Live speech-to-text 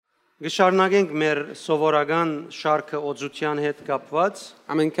Գշարունակենք մեր սովորական շարքը օծության հետ կապված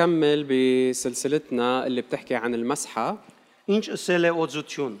عم نكمل بسلسلتنا اللي بتحكي عن المسحة Նչ Ըսել Է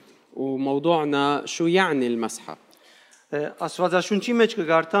Օծութիւն وموضوعنا شو يعني المسحة. Աստվածաշունչի մեջ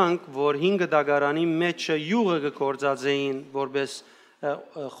կգարտանք, որ 5 դագարանի մեջը յուղը կգործածեին որպես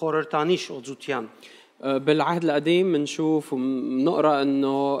խորհրդանիշ օծության بالعهد القديم بنشوف وبنقرا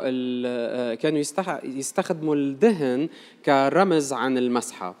انه كانوا يستخدموا الدهن كرمز عن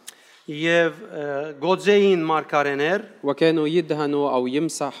المسحة. եւ գոձեին մարգարեներ, وكانوا يدهنوا او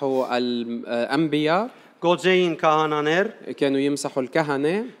يمسحوا الانبياء، գոձեին քահանաներ, كانوا يمسحوا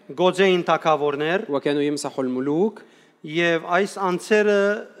الكهنة، գոձեին թագավորներ وكانوا يمسحوا الملوك. եւ այս անձերը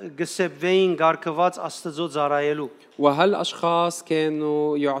գսեբվեին ղարկված Աստծո ծառայելու وهالاشخاص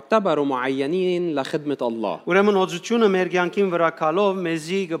كانوا يعتبروا معينين لخدمة الله. Ուրեմն օծությունը մեր կյանքին վրա կալով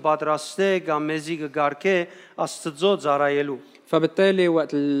մեզի կպատրաստե կամ մեզի կղարկե Աստծո ծառայելու فبالتالي وقت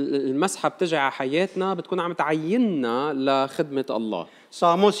المسحة بتجي على حياتنا بتكون عم تعيننا لخدمة الله.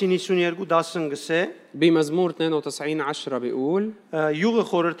 Սաղմոս 92:10 գսե بمزمور 92:10 بيقول յուղը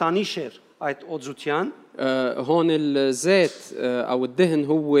խորհրդանիշ էր այդ օծության هون الزيت او الدهن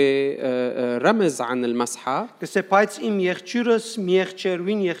هو رمز عن المسحة. գսե բայց իմ եղջյուրս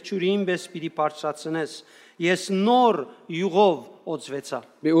միեղջերուին եղջյուրին պես պիտի բարձրացնես ես նոր յուղով օծվեցա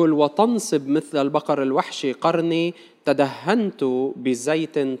بيقول وتنصب مثل البقر الوحشي قرني تدهنت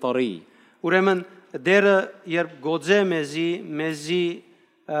بزيت طري. ուրեմն դերը երբ գոձե մեզի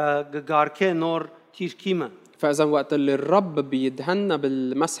գղարկե նոր թիրքիմը فإذا وقت اللي الرب بيدهننا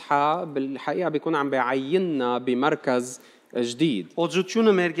بالمسحة بالحقيقة بيكون عم بيعيننا بمركز جديد.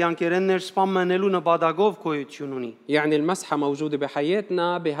 օծությունը մեր կյանքերեններ սպամնելու նպատակով գոյություն ունի يعني المسحة موجودة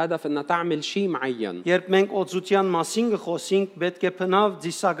بحياتنا بهدف انها تعمل شيء معين. երբ մենք օծության մասին գխոսենք պետք է բնավ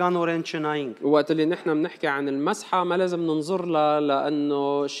դիսականորեն չնայինք وقت اللي نحن بنحكي عن المسحة ما لازم ننظر لها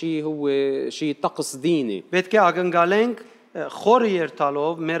لأنه شيء هو شيء طقس ديني. պետք է ակնկալենք խորը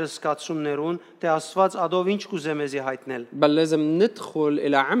երթալով մեր սկացումներուն թե Աստված ադով ինչ կուզե մեզի հայտնել بل لازم ندخل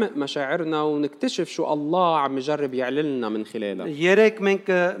إلى عمق مشاعرنا ونكتشف شو الله عم يجرب يعلننا من خلالها. երեք մենք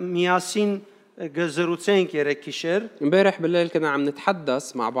միասին գզրուցենք երեք գիշեր امبارح بالليل كنا عم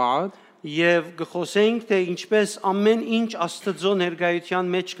نتحدث مع بعض եւ գխոսենք թե ինչպես ամեն ինչ Աստծո ներկայության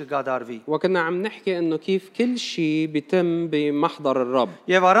մեջ կգադարվի وكنا عم نحكي انه كيف كل شيء بيتم بمحضر الرب.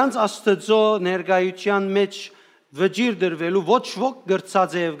 եւ առանց Աստծո ներկայության մեջ վճիր դրվելու ոչ ոք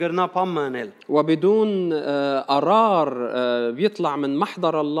գրծած է եւ գրնապամ մնել وبدون قرار بيطلع من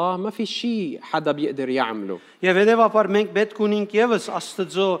محضر الله ما في شيء حدا بيقدر يعمله. եւ հետեւաբար մենք պետք ունենք եւս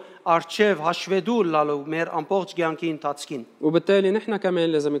Աստծո արչեւ հաշվետու լալու մեր ամբողջ կյանքի ընթացքին وبالتالي نحن كمان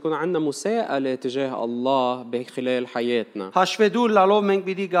لازم يكون عندنا مساءلة تجاه الله بخلال حياتنا. հաշվետու լալով մենք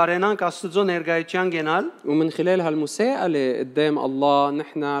պիտի գարենանք Աստծո ներկայության գենալ ومن خلال هالمساءلة قدام الله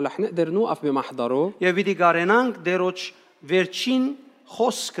نحن رح نقدر نوقف بمحضره եւ պիտի գարենանք դերոջ վերջին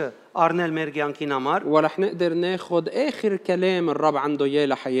խոսքը առնել մեր կյանքին համար ورح نقدر ناخد آخر كلام الرب عنده إياه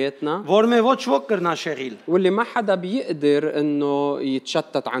لحياتنا որ մե ոչ ոք կրնա շեղիլ واللي ما حدا بيقدر إنه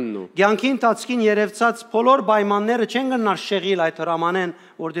يتشتت عنه. կյանքի ընթացքին երևցած բոլոր պայմանները չեն կրնա շեղիլ այդ հրամանեն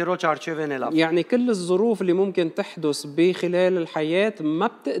որ դերոջ արչեվեն ելավ يعني كل الظروف اللي ممكن تحدث بخلال الحياة ما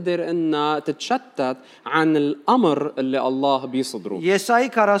بتقدر إنها تتشتت عن الأمر اللي الله بيصدره. Եսայի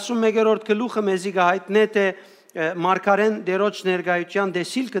 41-րդ գլուխը մեզի գահիտնե թե մարգարեն դերոջ ներկայության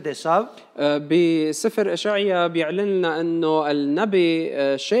դեսիլքը տեսավ بسفر إشعيا بيعلن لنا إنه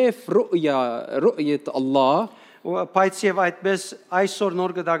النبي شاف رؤية الله բայց եւ այդպես այսօր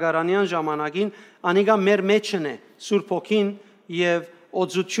նոր գդագարանյան ժամանակին անիկա մեր մեջն է Սուրբ Հոգին եւ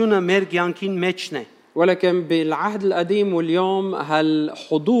օծությունը մեր կյանքին մեջն է ولكن بالعهد القديم واليوم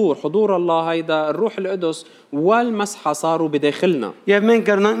حضور الله هيدا الروح القدس والمسحة صاروا بداخلنا. եւ մենք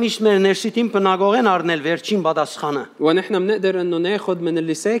կրնանք միշտ մեր ներսիտին բնագողեն առնել վերջին պատասխանը ونحن بنقدر انه ناخذ من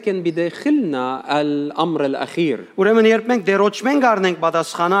اللي ساكن بداخلنا الامر الاخير. ուրեմն երբ մենք դերոջ մենք առնենք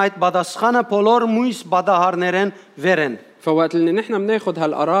պատասխանը այդ պատասխանը բոլոր մույս բադահարներեն վերեն فوقت اللي نحن بناخذ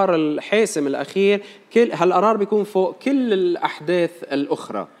هالقرار الحاسم الاخير كل هالقرار بيكون فوق كل الاحداث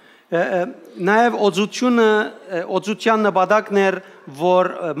الاخرى. Նաև օծության նպատակն էր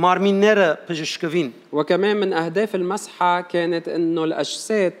որ մարմինները բժշկվին وكمان من اهداف المسحه كانت انه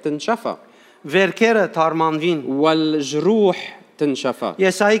الاجساد تنشفى վերքերը թարմանվին والجروح تنشفى.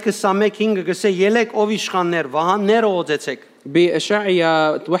 Եսայի 21:5 գսե ելեք ով իշխաններ վահանները օծեցեք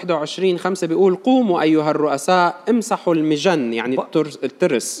بإشعيا 21:5 بيقول قوموا أيها الرؤساء امسحوا المجن يعني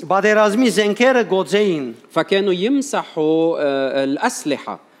الترس. բادերազմի զենքերը գոծեին فكانوا يمسحوا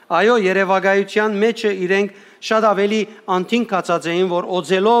الأسلحة Այո, երևակայության մեջը իրենք շատ ավելի անտին կացած էին, որ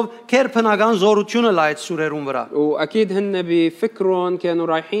օձելով քերփնական զորությունը լայց սուրերուն վրա։ واكيد هن بفكرهم كانوا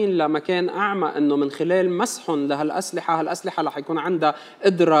رايحين لمكان اعمى انه من خلال مسحهم هالاسلحه رح يكون عندها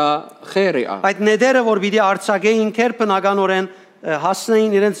قدره خارقه. Այդ նեդերը, որ պիտի արցակեին քերփնականորեն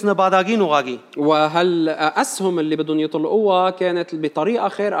հասնեին իրենց նպատակին ուղակի։ وهالاسهم اللي بدهم يطلقوها كانت بطريقه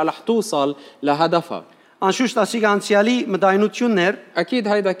خارقه رح توصل لهدفها. Անշուշտ ասիկ անցյալի մտայնություններ, اكيد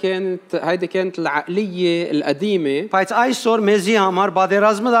هيدا كانت العقليه القديمه، բայց այսօր մեզի համար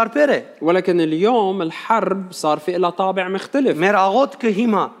բادرազմը դարբեր է։ ولكن اليوم الحرب صار في لها طابع مختلف. Մեր աղոթքը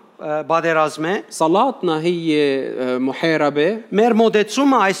հիմա բادرազմ է, صلاتنا هي محاربه، մեր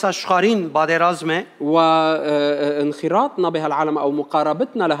մոդեցումը այս աշխարհին բادرազم է, وانخراطنا بهالعالم او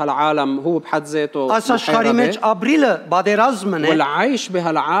مقاربتنا لهالعالم هو بحد ذاته այս աշխարհի մեջ محاربه، ապրիլը բادرազմն է, والعيش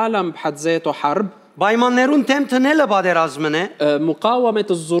بهالعالم بحد ذاته حرب. պայմաններուն թեմ տնելը բادرազմն է, مقاومة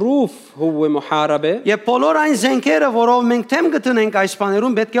الظروف هو محاربة، եւ բոլոր այն զենքերը, որով մենք թեմ գտնենք այս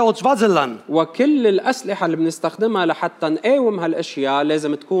բաներուն, պետք է օծված լան։ وكل الأسلحة اللي بنستخدمها لحتى نقاوم هالأشياء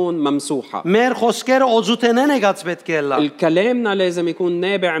لازم تكون ممسوحة. Մեր խոսքերը օծութենեն եկած պետք է լա։ الكلامنا لازم يكون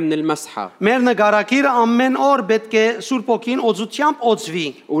نابع من المسحة، Մեր նկարակիրը ամեն օր պետք է Սուրբ Օքին օծությամբ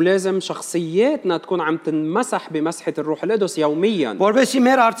օծվի, ولازم شخصياتنا تكون عم تنمسح بمسحة الروح القدس يوميا، որովհետեւ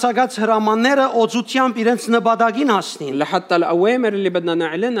մեր արցակած հրամանները օծությամբ իրենց նպատակին հասնին։ لحتى الأوامر اللي بدنا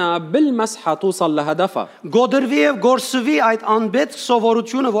نعلنها بالمسحة توصل لهدفها، Գոդրվի եւ գործվի այդ անբետ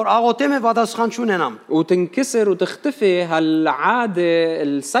սովորությունը, որ աղոթեմ է պատասխան չունենամ։ وتنكسر وتختفي هالعادة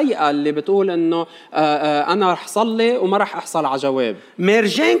السيئة اللي بتقول إنه أنا رح صلي وما رح أحصل على جواب.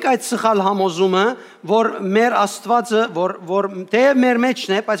 Մերժենք այդ սխալ համոզումը, որ մեր Աստվածը, որ թե մեր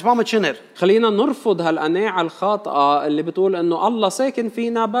մեջն է, բայց բամը չներ։ خلينا نرفض هالقناعة الخاطئة اللي بتقول إنه الله ساكن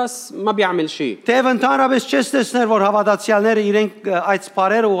فينا بس ما بيعمل شيء. Թեև ընդհանրապես չես տեսներ, որ հավատացյալները իրենք այդ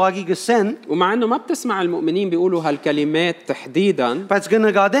սպարերը ուղակի գսեն, ومع إنه ما بتسمع المؤمنين بيقولوا هالكلمات تحديداً، բայց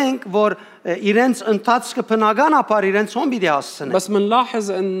կնկատենք, որ իրենց ընթացքը բնականաբար իրենց հոն պիտի հասցնեն։ بس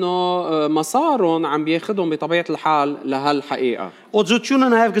منلاحظ إنه مسارهم عم بياخدهم بطبيعة الحال لهالحقيقة. Օծությունը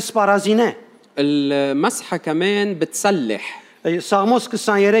նաև կսպարազին է։ المسحة كمان بتسلح. Սաղմոս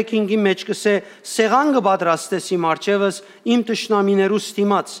 23-ի մեջ կսե սեղան կպատրաստես իմ արջևս իմ տշնամիներուս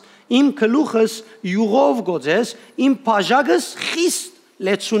դիմաց, իմ գլուխս յուղով գոձես, իմ բաժակս խիստ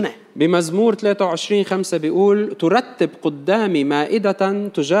լեցուն է։ بمزمور 23:5 بيقول ترتب قدامي مائدة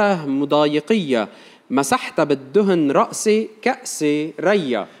تجاه مضايقية مسحت بالدهن رأسي كأسي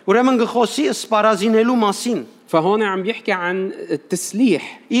ريا. Ուրեմն գխոսի սպարազինելու մասին։ فهون عم بيحكي عن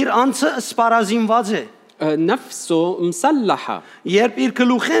التسليح، Իր անձը սպարազինված է։ نفسه مسلحة. Երբ իր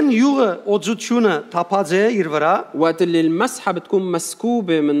գլուխեն յուղը օծությունը թափած է իր վրա, وقت اللي المسحة بتكون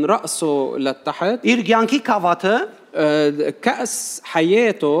مسكوبة من رأسه للتحت، իր կյանքի կավաթը كأس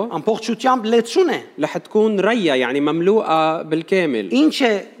حياته ամբողջությամբ լեցուն է։ رح تكون ريا، يعني مملوءة بالكامل. Ինչ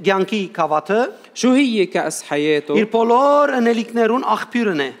է կյանքի կավաթը։ شو هي كأس حياته؟ Իր բոլոր ընելիքներուն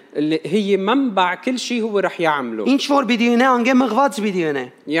աղբյուրն է։ اللي هي منبع كل شيء هو رح يعمله. Ինչ որ պիտի ունե, անգե մղված պիտի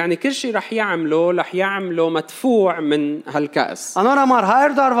ունե։ يعني كل شيء رح يعمله مدفوع من هالكأس. Անորամար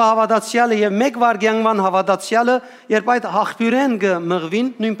 100 տարվա հավատացյալը եւ 1 վարգյանվան հավատացյալը, երբ այդ աղբյուրեն կմղվին,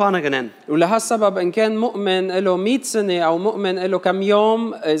 նույն բանը կնեն։ ولهالسبب إن كان مؤمن له 100 سنة أو مؤمن له كم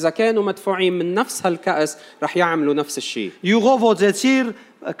يوم، إذا كانوا مدفوعين من نفس هالكأس رح يعملوا نفس الشيء. Յուղով օծեցիր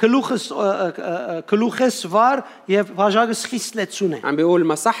գլուխս վար եւ բաժակս խիստ լեցուն է։ عم بيقول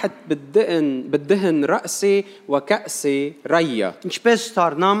مسحت بالدهن رأسي وكأسي ريا. Ինչպես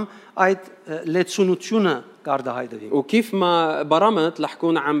դառնամ այդ լեցունությունը կարտահայտվի։ وكيف ما برمت رح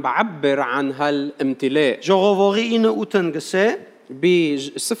كون عم بعبر عن هالامتلاء. Ժողովողի 9:8-ն գսե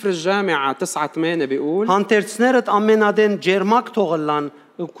بسفر الجامعة 9:8 بيقول հանդերձներդ ամենադեն ջերմակ թողլան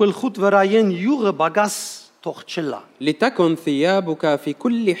գլխուտ վրայեն յուղը բագաս թող չլա։ لتكن ثيابك في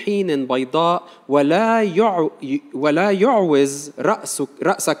كل حين بيضاء ولا يعوز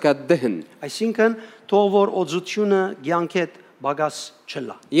رأسك الدهن. Այսինքն թող որ օծությունը ցանկետ բագաս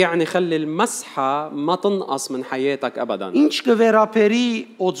չլա։ يعني خلي المسحة ما تنقص من حياتك أبدا. Ինչ կվերապերի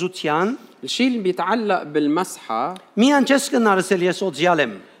օծության الشيء اللي بيتعلق بالمسحة، միան չես կնարսել ես օծյալ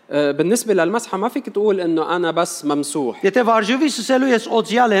եմ։ بالنسبة للمسحة ما فيك تقول إنه أنا بس ممسوح. Եթե վարժովի սսելու ես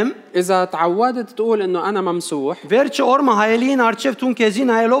օծյալ եմ, إذا تعودت تقول إنه أنا ممسوح، վերջը օրը հայելին արչև տուն քեզին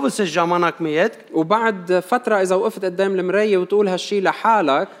հայելովս ես ժամանակ մի հետ, وبعد فترة إذا وقفت قدام المراية وتقول هالشيء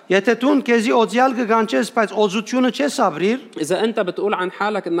لحالك، եթե տուն քեզի օծյալ կգանչես, բայց օծությունը չես ապրիր, إذا أنت بتقول عن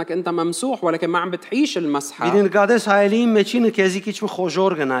حالك إنك أنت ممسوح ولكن ما عم بتعيش المسحة، իրեն գադես հայելին մեջինը քեզի քիչ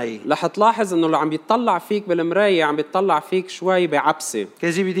խոժոր գնայի։ رح تلاحظ إنه اللي عم بيطلع فيك بالمراية عم بيطلع فيك شوي بعبسة.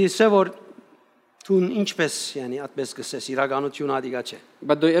 Քեզի պիտի ասե որ Տուն ինչպես, يعني ատպես կսես, իրականություն ադիգա չէ։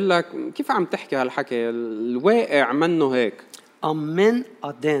 بده يقول لك كيف عم تحكي هالحكي الواقع منه هيك. Ամեն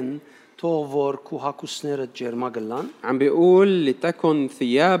ադեն թող որ քու հակուսները ջերմագլան عم بيقول لتكن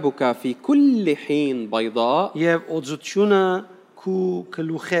ثيابك في كل حين بيضاء եւ օծությունը քու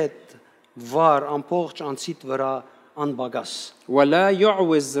գլուխետ վար ամբողջ անցիդ վրա անբագաս ولا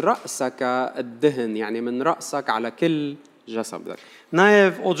يعوز رأسك الدهن يعني من رأسك على كل جسدك.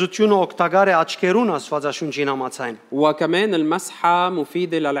 նաեւ օծությունը օգտակար է աչքերուն աստվածաշունչին համաձայն وكمان المسحة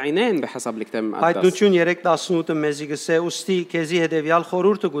مفيدة للعينين بحسب الكتاب المقدس. Հայտնություն 3:18-ը մեզի գսե ուստի քեզի հետեւյալ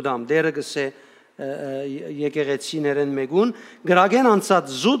խորհուրդը գուդամ դերը գսե եկեղեցիներեն մեգուն գրագեն անցած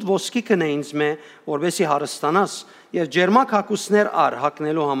զուտ ոսկի կնեինց մե որբեսի հարստանաս եւ ջերմակ հակուսներ ար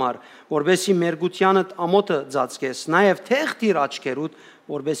հակնելու համար որբեսի մերգությանդ ամոթը ծածկես նաեւ թեղտիր աչքերուդ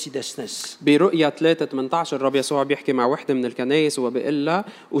որբեսի դեսնես برؤيا 3:18 الرب يسوع بيحكي مع وحدة من الكنائس وبيقول لها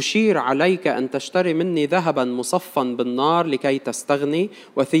أشير عليك أن تشتري مني ذهبا مصفا بالنار لكي تستغني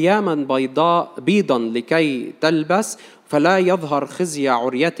وثيابا بيضا لكي تلبس فلا يظهر خزي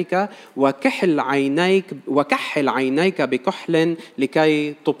عريتك وكحل عينيك بكحل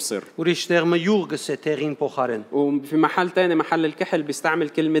لكي تبصر. ուրիշ տեղը յուղ գսե թեղին փոխարեն وفي محل تاني محل الكحل بيستعمل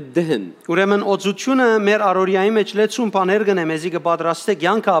كلمة دهن. ուրեմն օծությունը մեր առօրյայի մեջ լեցուն բաներ գնե մեզի կպատրաստե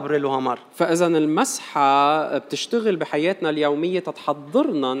կյանքը ապրելու համար فإذا المسحة بتشتغل بحياتنا اليومية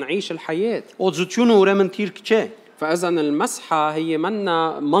تتحضرنا نعيش الحياة. օծությունը ուրեմն թիրք չէ فإذا المسحة هي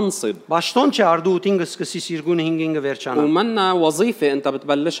منا منصب Բաշտոն չէ արդու ուտինգը սկսի սիրգուն 5-ը վերջանա ومنا وظيفة أنت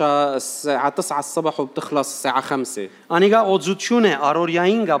بتبلشها الساعة 9 الصبح وبتخلص الساعة 5. Անիգա օծություն է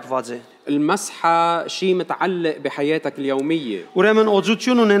առօրյային կապված է المسحة شيء متعلق بحياتك اليومية. Ուրեմն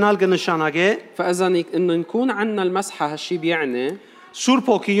օծություն ունենալ կնշանակե فإذا إنه نكون عنا المسحة هالشيء بيعني Սուրբ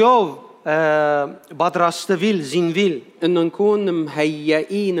ոգիով պատրաստվել զինվել إنه نكون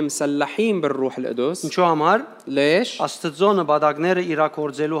مهيئين مسلحين بالروح القدس. ինչու համար ليش؟ Աստծո նպատակները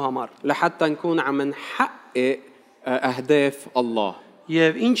իրակորձելու համար لحتى نكون عم نحقق أهداف الله.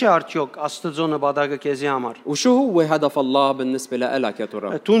 եւ ինչ է արդյոք Աստծո նպատակը քեզի համար وشو هو هدف الله بالنسبة لك يا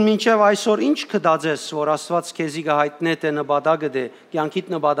ترى؟ Տուն մինչև այսօր ինչ կդածես որ Աստված քեզի կհայտնե թե նպատակը դե կյանքիդ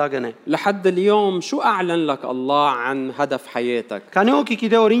նպատակն է لحد اليوم شو أعلن لك الله عن هدف حياتك؟ Քանի օքի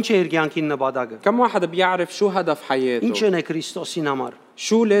գիտե որ ինչ է իր կյանքին نպատակը كم واحد بيعرف شو هدف Ինչ حياته؟ է Քրիստոսին համար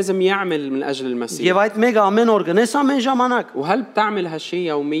شو لازم يعمل من أجل المسيح؟ Եվ այդ մեկը ամեն օր գնես ամեն ժամանակ وهل بتعمل هالشيء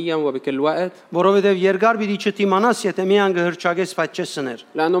يوميا وبكل وقت؟ որովհետեւ երկար պիտի չտիմանաս եթե միան կհրճագես բայց չսներ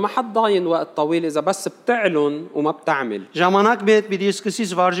لأنه ما حد ضاين وقت طويل إذا بس بتعلن وما بتعمل. Ժամանակ մեդ պիտի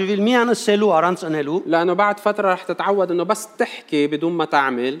սկսես վարժվել միանը սելու առանց ընելու لأنه بعد فترة رح تتعود إنه بس تحكي بدون ما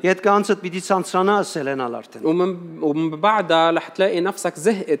تعمل. Եդ կանցդ պիտի ցանցրանա սելենալ արդեն ومن بعدها رح تلاقي نفسك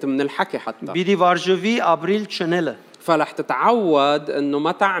زهقت من الحكي حتى. Պիտի վարժվի ապրիլ չնելը فرح تتعود إنه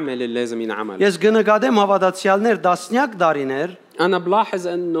ما تعمل اللي لازم ينعمل. Ես գնկադեմ հավատացյալներ դասնյակ դարիներ أنا بلاحظ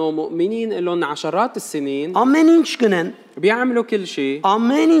إنه مؤمنين لهم عشرات السنين ամեն ինչ գնեն بيعملوا كل شيء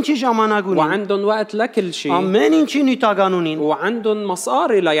ամեն ինչի ժամանակ ունին وعندهم وقت لكل شيء ամեն ինչի նյութական ունին وعندهم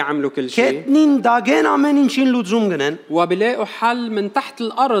مصاري ليعملوا كل شيء քետնին դագեն ամեն ինչին լուծում գնեն وبيلاقوا حل من تحت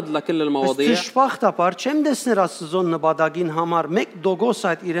الأرض لكل المواضيع. Դժբախտաբար չեմ տեսներ Աստծո նպատակին համար 1%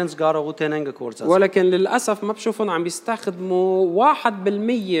 այդ իրենց կարողութեն են գործած ولكن للأسف ما بشوفهم عم بيستخدموا 1%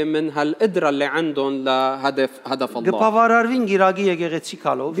 من هالقدرة اللي عندهم هدف الله. Գպավարարվին գիրագի եկեղեցի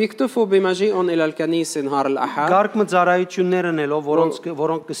կալով بيكتفوا بمجيئهم إلى الكنيسة نهار الأحد Գարկմը ծառայությունները նելով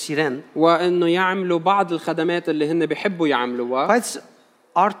որոնք կսիրեն وإنه يعملوا بعض الخدمات اللي هن بيحبوا يعملوها. բայց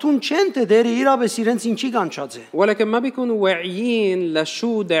արդուն չեն թե դերը իրապես իրենց ինչի կանչած է ولكن ما بيكونوا واعيين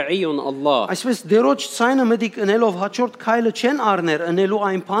لشو داعيهم الله. Այսպես դերոջ ցայնը մտիկ ընելով հաջորդ քայլը չեն առներ ընելու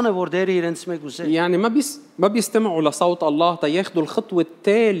այն բանը որ դերը իրենց մեկ ուզե يعني ما بيستمعوا لصوت الله تياخدوا الخطوة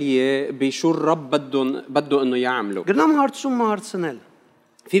التالية بشو الرب بده إنه يعملوا. Գնամ հարցում հարցնել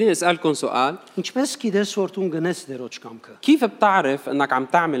فيني أسألكم سؤال؟ Ինչպես գիտես որ դու գնես դերոջ կամքը كيف بتعرف إنك عم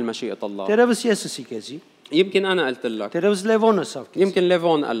تعمل مشيئة الله؟ Տերևս ես ասի քեզի يمكن أنا قلت لك، Տերևս Լևոնը ասավ քեզ يمكن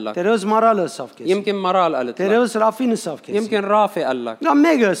ليفون قال لك، Տերևս Մարալը ասավ քեզ يمكن مرال قالت لك، Տերևս Ռաֆին ասավ քեզ يمكن رافي قال لك، Կամ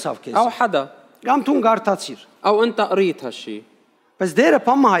մեկը ասավ քեզ أو حدا، Կամ դու գարտացիր أو أنت قريت هالشيء. Բայց դերը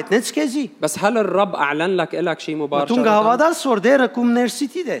փամը հայտնեց քեզի بس هل الرب أعلن لك شيء Դու مباشرة؟ գահավադաս որ դերը կում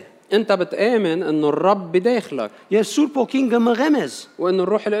ներսիտի դե أنت بتآمن إنه الرب بداخلك Ես Սուրբ ոգին գմղեմես وإنه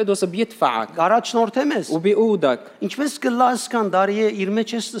الروح القدس بيدفعك Առաջնորդեմես وبيقودك. Ինչպես կլաս կան դարի է իր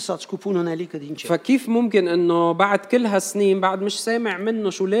մեջ ես տսած կուփուն ունելիքը դինչ է فكيف ممكن إنه بعد كل هالسنين بعد مش سامع منه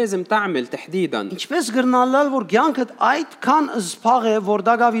شو لازم تعمل تحديدا؟ Ինչպես գրնալալ որ ցանկդ այդքան զբաղ է որ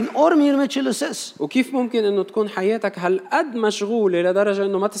դակավին օր մի իր մեջ լսես وكيف ممكن إنه تكون حياتك هالقد مشغولة لدرجة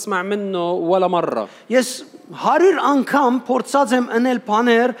إنه ما تسمع منه ولا مرة؟ Ես 100 անգամ փորձած եմ անել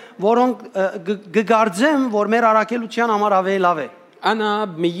բաներ որոնք գգարձեմ, որ մեր առաքելության համար ավելի լավ է։ أنا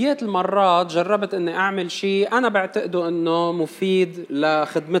بميات المرات جربت إني أعمل شيء أنا بعتقده إنه مفيد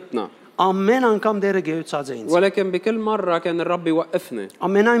لخدمتنا. Ամեն անգամ դերը գեյուցած է ինձ։ ولكن بكل مرة كان الرب يوقفني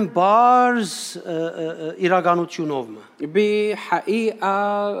Ամենայն բարձ իրականությունով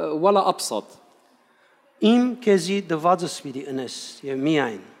بحقيقة ولا أبسط. իմ քեզի դվածս պիտի ընես եւ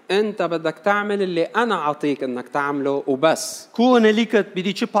միայն أنت بدك تعمل اللي أنا أعطيك إنك تعمله وبس. քու ընելիքդ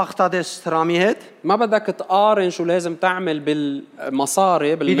պիտի չփախտades տրամի հետ ما بدك تقارن شو لازم تعمل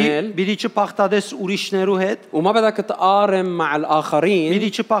بالمصاري بالمال պիտի չփախտades ուրիշներու հետ وما بدك تقارن مع الآخرين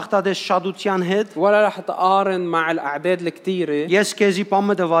պիտի չփախտades շադության հետ ولا رح تقارن مع الأعداد الكتيرة. ես քեզի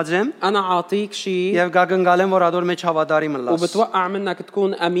պամը դված եմ أنا أعطيك شيء եւ գագնգալեմ որ ադոր մեջ հավատարիմ լաս وبتوقع منك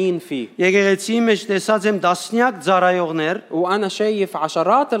تكون أمين فيه. եկեղեցի մեջ տեսած եմ դասնյակ ծառայողներ وأنا شايف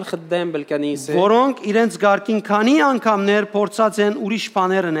عشرات الخدام بالكنيسة որոնք իրենց գարկին քանի անգամներ փորձած են ուրիշ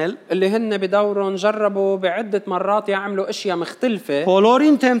բաներ անել اللي هن بدورهم جربوا بعدة مرات يعملوا أشياء مختلفة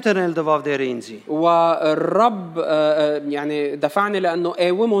բոլորին թեմտրել դվավ դերը ինձի والرب يعني دفعني لأنه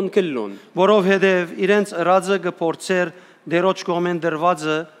قاومهم كلهم որովհետև իրենց ըրածը կփորձեր դերոջ կողմեն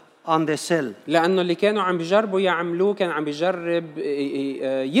դրվածը անդեսել لأنه اللي كانوا عم بيجربوا يعملوه كان عم بيجرب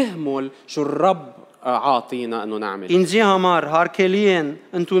يهمل شو الرب عاطينا أنه نعمل. ինձի համար հարկելի են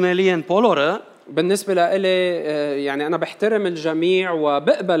ընդունելի են բոլորը بالنسبة لإلي يعني أنا بحترم الجميع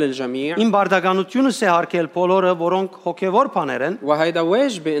وبقبل الجميع. իմ բարդականությունս է հարկել բոլորը որոնք հոգևոր բաներ են وهيدا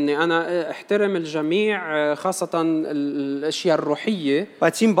واجبي إني أنا احترم الجميع خاصة الأشياء الروحية.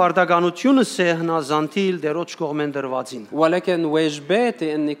 բայց իմ բարդականությունս է հնազանդիլ դերոջ կողմեն դրվածին ولكن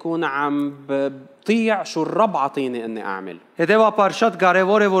واجباتي إني أكون عم بطيع شو الرب عطيني إني أعمل. հետևաբար շատ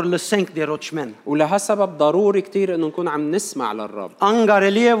կարևոր է որ լսենք դերոջմեն ولهالسبب ضروري كتير إنه نكون عم نسمع للرب.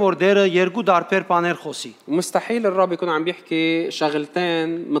 անկարելի է որ դերը երկու դարբեր բաներ խոսի مستحيل الرب يكون عم بيحكي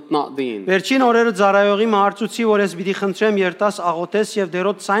شغلتين متناقضين. Վերջին օրերը ծառայողի մահացուցի որ ես պիտի խնդրեմ երտաս աղոթես եւ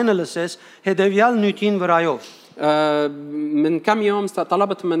դերոջ ցայնը լսես հետեւյալ նյութին վրայով من كم يوم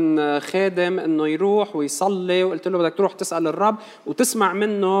طلبت من خادم انه يروح ويصلي وقلت له بدك تروح تسأل الرب وتسمع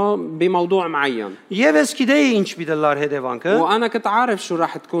منه بموضوع معين. Եվ ես գիտեի ինչ պիտի լար հետևանքը وانا كنت عارف شو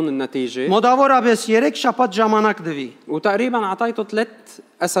راح تكون النتيجة. մոտավորապես 3 շաբաթ ժամանակ դվի وتقريبا اعطيته 3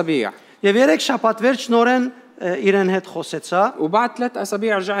 اسابيع. եւ 3 շաբաթ վերջ նորեն իրեն հետ խոսեցա وبعد 3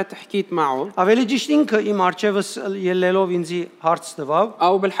 اسابيع رجعت حكيت معه. ավելի ճիշտ ինքը իմ արջևս ելելով ինձի հարց տվավ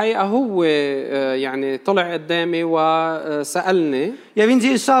او بالحقيقة هو يعني طلع قدامي وسألني. եւ ինձ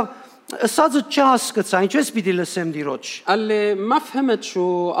ասավ ասածը չհասկացա ինչպես պիտի լսեմ դիրոջ قال لي ما فهمت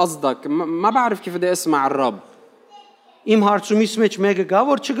شو قصدك ما بعرف كيف بدي اسمع الرب. իմ հարցումից մեջ մեկը գա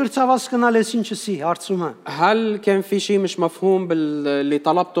որ չգրծավ հասկանալ ես ինչսի հարցումը هل كان في شيء مش مفهوم باللي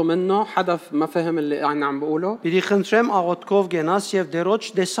طلبته منه؟ حدا ما فهم اللي أنا عم بقوله؟ Պիտի խնդրեմ աղոթքով գենաս եւ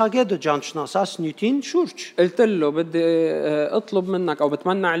դերոջ դեսագետը ջանչնաս աս նյութին շուրջ قلت له بدي اطلب منك او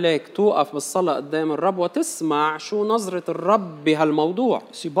بتمنى عليك توقف بالصلاة قدام الرب وتسمع شو نظرة الرب بهالموضوع.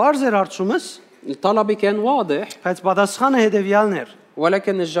 Սի բարձ էր հարցումս الطلب كان واضح բայց պատասխանը հետեւյալն էր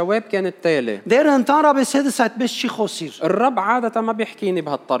ولكن الجواب كان التالي. Դերը ընդհանրապես հետս այդպես չի խոսիր الرب عادة ما بيحكيني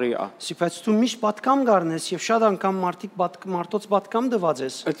بهالطريقة. Սի բայց դու միշտ պատկամ գարնես եւ շատ անգամ մարդոց պատկամ դված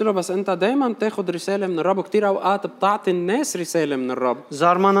ես قلت له بس انت دائما بتاخذ رسالة من الرب وكثير اوقات بتعطي الناس رسالة من الرب.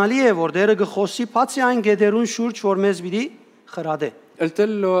 Զարմանալի է որ դերը գխոսի բացի այն գեդերուն շուրջ որ մեզ պիտի խրադե قلت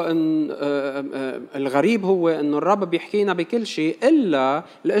له ان الغريب هو انه الرب بيحكينا بكل شيء الا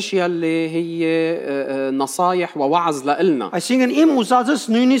الاشياء اللي هي نصايح ووعظ لنا. Այսինքն իմ ուզածս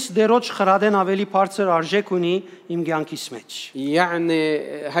նույնիսկ դերոջ խրադեն ավելի բարձր արժեք ունի իմ կյանքիս մեջ يعني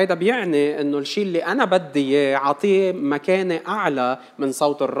هيدا بيعني انه الشيء اللي انا بدي اياه اعطيه مكانه اعلى من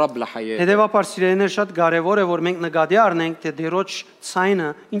صوت الرب لحياتي. Հետևաբար սիրելիներ շատ կարևոր է որ մենք նկատի առնենք թե դերոջ ցայնը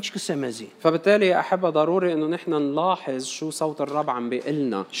ինչ կսե մեզի فبالتالي احب ضروري انه نحن نلاحظ شو صوت الرب عم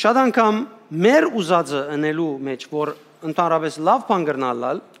بيقلنا. Շատ անգամ մեր ուզածը ընելու մեջ որ ընդհանրապես լավ բան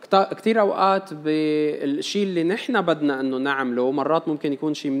կրնալալ كثير اوقات بالشيء اللي نحن بدنا انه نعمله مرات ممكن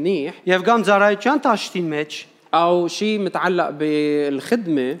يكون شيء منيح եւ կամ ծառայության տաշտին մեջ او شيء متعلق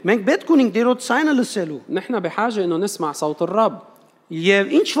بالخدمه. մենք պետք ունենք դերոջ ցայնը լսելու نحن بحاجه انه نسمع صوت الرب.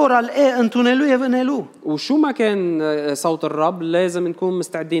 եւ ինչ որալ է ընդունելու եւ ընելու وشو ما كان صوت الرب لازم نكون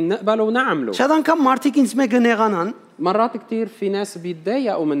مستعدين نقبله ونعمله. Շատ անգամ մարդիկ ինձ մեկը նեղանան مرات كتير في ناس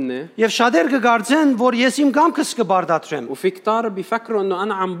بيتضايقوا مني Եվ շատեր կգարձեն, որ ես իմ կամքս կբարդատրեմ։ وفي كتار بيفكروا انه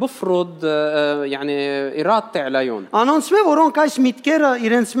انا عم بفرض يعني ارادتي عليهم. Անոնց մե որոնք այս միտքերը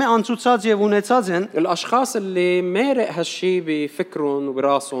իրենց մե անցուցած եւ ունեցած են, الاشخاص اللي مارق هالشي بفكرهم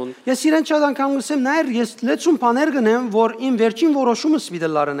وبراسهم ես իրեն շատ անգամ գսեմ, նայր ես լեցուն բաներ գնեմ, որ իմ վերջին որոշումս պիտի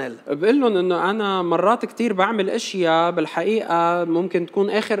լարնել։ بقول لهم انه انا مرات كتير بعمل اشياء بالحقيقه ممكن تكون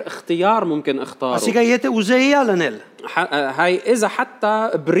اخر اختيار ممكن اختاره. Ասիկա եթե ուզեի ալնել, هاي اذا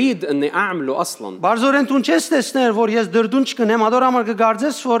حتى بريد اني اعمله اصلا. բարձորեն դու չես տեսներ, որ ես դրդունջ կնեմ, ադոր համար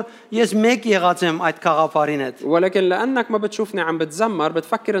կգարձես, որ ես մեկ եղած եմ այդ խաղապարին հետ։ ولكن لانك ما بتشوفني عم بتزمر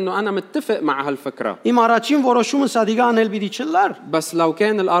بتفكر انه انا متفق مع هالفكره. Իմ առաջին որոշումս ադիգա անել պիտի չլար։ بس لو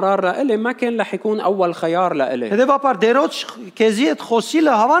كان القرار لإلي ما كان رح يكون اول خيار لإلي. Հետևաբար դերոջ քեզի այդ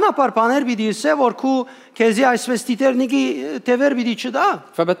խոսիլը հավանաբար բաներ պիտի ասե, որ քու քեզի այսպես տիտերնիկի տևեր պիտի չդա։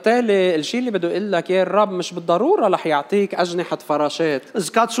 فبالتالي الشيء اللي بده يقول لك يا الرب مش بالضروره رح يعطيك اجنحه فراشات.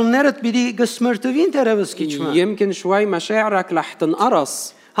 Զգացումներդ պիտի գսմրտվին դերևս քիչմը։ يمكن شوي مشاعرك رح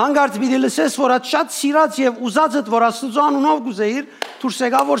تنقرص. Հանգարց պիտի լսես, որ այդ շատ սիրած եւ ուզածդ, որ Աստծո անունով գուզեիր,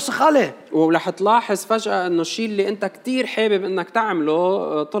 դուրսեգա որ սխալ է։ ورح تلاحظ فجأة انه الشيء اللي انت كتير حابب انك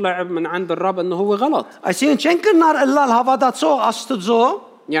تعمله طلع من عند الرب انه هو غلط. Այսինքն չեն կնար ըլլալ հավատացող Աստծո,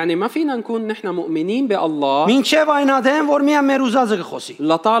 يعني ما فينا نكون نحن مؤمنين بالله մինչև այն ադեն, որ միա մեր ուզածը կխոսի։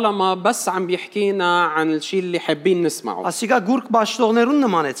 لطالما بس عم بيحكينا عن الشيء اللي حابين نسمعه. Ասիկա գուրկ բաշխողներուն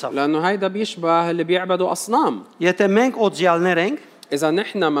նմանեցավ։ لانه هيدا بيشبه اللي بيعبدوا اصنام. Եթե մենք օձյալներ ենք, اذا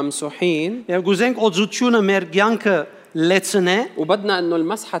نحن ممسوحين եւ գուզենք օձությունը մեր կյանքը լեցնե, وبدنا انه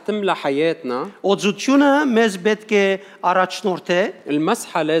المسحه تملى حياتنا، օձությունը մեզ պետք է առաջնորդե,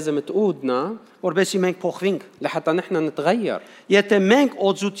 المسحه لازم تقودنا որովհետեւ մենք փոխվենք։ لحتى نحن نتغير. Եթե մենք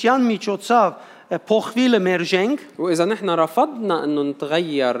օձության միջոցով փոխվիլը մերժենք, واذا نحن رفضنا انه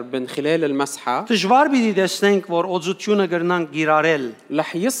نتغير من خلال المسحه դժվար պիտի տեսնենք, որ օձությունը կրնանք գիրարել։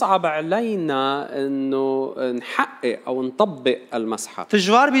 رح يصعب علينا انه نحقق او نطبق المسحه.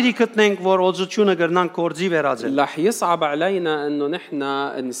 Դժվար պիտի գտնենք, որ օձությունը կրնանք գործի վերածել։ رح يصعب علينا انه نحن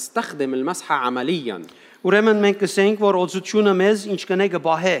نستخدم المسحه عمليا. Ուրեմն մենք կսենք, որ օձությունը մեզ ինչ կնե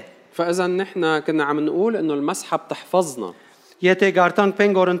կբահե։ فاذا نحن كنا عم نقول انه المسحه بتحفظنا. Եթե գարտանք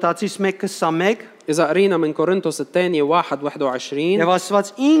Պեն Կորինթացիս 1:21, اذا قرينا من كورنثوس الثانية 1:21 եւ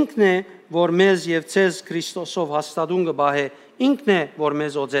Աստված ինքն է, որ մեզ եւ ցեզ Քրիստոսով հաստատուն կբահե, ինքն է, որ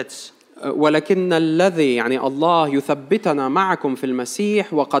մեզ օձեց։ ولكن الذي يعني الله يثبتنا معكم في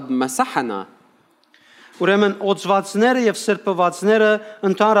المسيح وقد مسحنا. Ուրեմն օձվածները եւ սրբվածները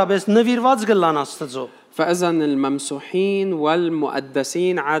ընդհանրապես նվիրված կլան Աստծո։ فاذا الممسوحين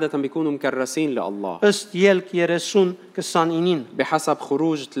والمقدسين عاده بيكونوا مكرسين لله Ըստ Ելք 30:29 بحسب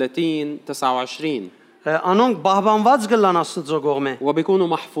خروج 30:29 անոնք բահբանված կլան Աստծո կողմէ։ وبيكونوا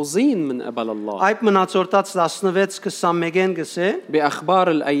محفوظين من قبل الله. Այդ մնացորդած 16:21-ն գսե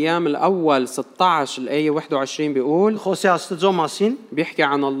باخبار الايام الاول 16 الايه 21 بيقول խոսե Աստծո մասին, بيحكي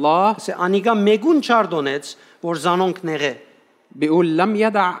عن الله ասե անիկա մեգուն չարդոնեց, որ զանոնք նեղե։ بيقول لم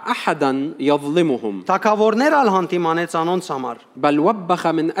يدع احدا يظلمهم Թագավորներ ալ հանդիմանեց անոնց համար, بل وبخ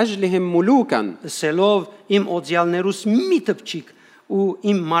من اجلهم ملوكا ասելով իմ օձյալներուս մի տպչիկ ու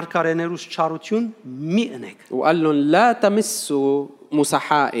իմ մարգարեներուս չարություն մի ընեք։ وقال لهم لا تمسوا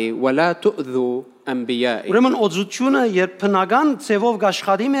مسحائي ولا تؤذوا انبيائي. Ուրեմն օձությունը երբ բնական ցևով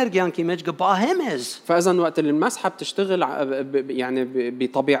գաշխատի մեր կյանքի մեջ կբահե մեզ։ فاذا وقت المسحه بتشتغل يعني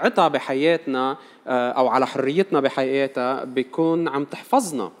بطبيعتها بحياتنا او على حريتنا بحياتها بيكون عم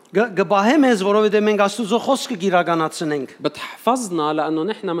تحفظنا. Կբահե մեզ, որովհետեւ մենք Աստծո խոսքը գիրականացնենք։ بتحفظنا لانه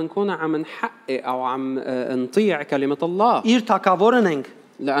نحن بنكون عم نحقق او عم نطيع كلمه الله. Իր թակավորն ենք,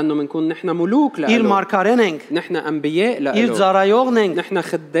 لانه بنكون نحن ملوك իր له، մարգարեն ենք, نحن انبياء իր له، ծառայողն ենք։ نحن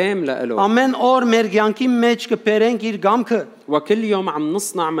خدام له. Ամեն օր մեր կյանքի մեջ կբերենք իր գամքը։ وكل يوم عم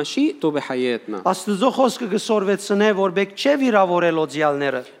نصنع مشيئته بحياتنا. Աստծո խոսքը կսորվեցնե, որ բեք չէ վիրավորել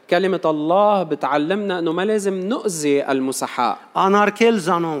օձյալները, كلمة الله بتعلمنا انه ما لازم نؤذي المسحاء անարգել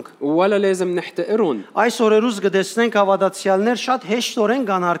զանոնք։ ولا لازم نحتقرهم. Այս օրերուց կտեսնենք հավատացյալներ շատ հեշտորեն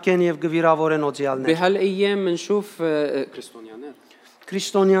կանարգեն եւ կվիրավորեն օձյալներ։ بهالايام بنشوف كريستونيانات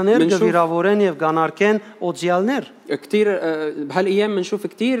Քրիստոնյաներ կվիրավորեն եւ կանարգեն օձյալներ։ كثير بهالايام بنشوف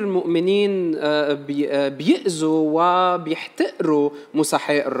كثير المؤمنين بيأذوا وبيحتقروا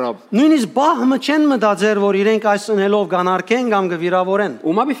مسحاء الرب. Նույնիսկ բահմը չեն մտածեր, որ իրենք այս ընելով կանարգեն կամ կվիրավորեն։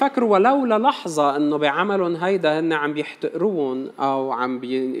 وما بيفكروا ولو للحظة انه بعملهم هيدا هن عم بيحتقروهم او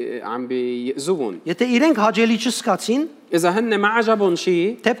عم بيأذوهم. Եթե իրենք հաջելի չսկացին, إذا هن ما عجبهم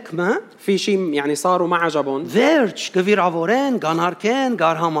شيء Տեպքը في شيء يعني صاروا ما عجبهم վերջ գվիրավորեն, գանարկեն,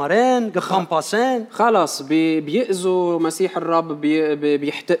 գարհամարեն, գխամպասեն, خلص بيأذوا مسيح الرب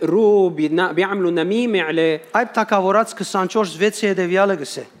بيحتقروه بيعملوا نميمة عليه. այդ թակավորած 24:6 հետևյալը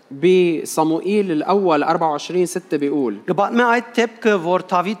գսե։ بصموئيل الأول 24:6 بيقول Գբատմե այդ տեպքը, որ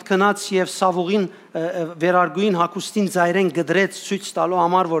Դավիթ քնած եւ Սավուղին վերարգույն հակուստին ծայրեն գդրեց ցույց տալու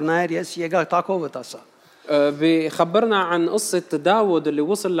համար, որ նայր ես եկա տակովը տասա։ بخبرنا عن قصة داود اللي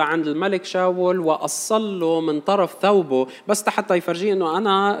وصل لعند الملك شاول وأصل له من طرف ثوبه بس حتى يفرجيه إنه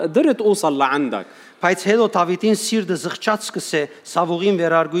أنا قدرت أوصل لعندك. Բայց հետո Դավիթին սիրտը զղջաց կսե Սավուղին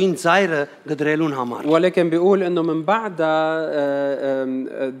վերարգույն ծայրը գդրելուն համար։ ولكن بيقول إنه من بعدها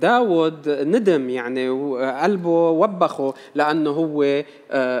داود ندم يعني قلبه وبخه لأنه هو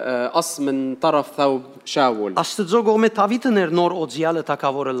قص من طرف ثوب شاول. Աստծո կողմէ Դավիթն էր նոր օձիալը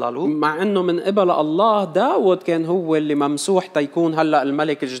թակավորը լալու։ مع إنه من قبل الله داود كان هو اللي ممسوح تيكون هلأ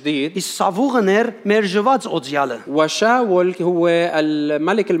الملك الجديد. Իսկ Սավուղն էր մերժված օձիալը։ وشاول هو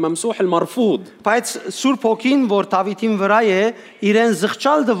الملك الممسوح المرفوض. Բայց Սուրբ Հոգին, որ Դավիթին վրա է, իրեն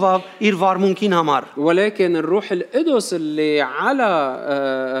զղջալ դվավ իր վարմունքին համար։ ولكن الروح القدس اللي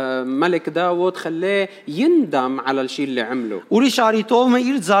على ملك داود خلاه يندم على الشيء اللي عمله. Ուրիշ արիտով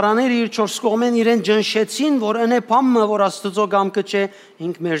իր ծառաները իր չորս կողմեն իրեն ջնշեցին, որ ընե փամը, որ Աստծո գամքը չէ,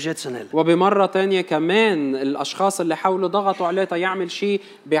 ինք մերժեցնել։ وبمرة تانية كمان الأشخاص اللي حاولوا ضغطوا عليه يعمل شيء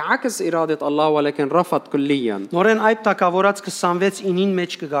بعكس إرادة الله ولكن رفض كليا. Նորեն այդ թակավորած 26:9-ին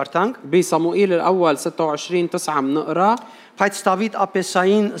մեջ կգարտանք։ بصموئيل الأول 26:9 بنقرأ Բայց Դավիթ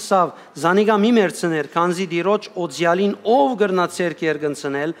ապեսային ասավ. «Զանիգա մի մերցներ, քանզի դիրոջ օձիալին ով գրնացեր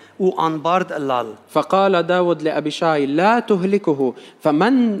կերգնցնել ու անբարդ լալ»։ فقال داود لأبيشاي لا تهلكه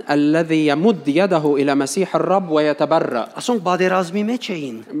فمن الذي يمد يده إلى مسيح الرب ويتبرأ. Ասոնք բادرազմի մեջ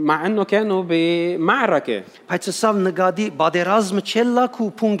էին։ مع أنه كانوا بمعركة. Բայց ասավ նգադի բادرազմը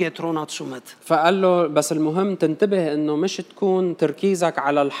չելլակու փունգետրոնացումդ։ فقال له بس المهم تنتبه إنه مش تكون تركيزك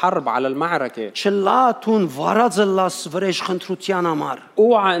على الحرب على المعركة. Չլատուն վարածլաս վրեժ խնդրության համար։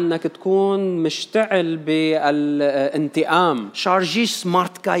 اوعى انك تكون مشتعل بالانتقام Շարժիս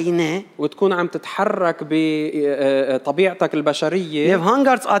մարդկային է وتكون عم تتحرك بطبيعتك البشرية եւ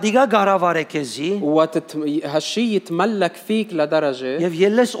հանգարց ադիգա գարավար է քեզի هالشي يتملك فيك لدرجة եւ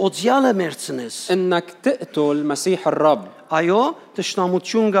ելես օձիալը մերցնես։ انك تقتل مسيح الرب. Այո,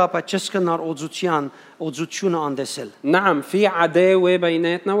 տշնամություն կա, բայց չես կնար օձությունը անդեսել։ نعم في عداوة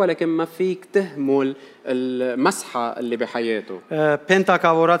بيناتنا ولكن ما فيك تهمل المسحة اللي بحياته.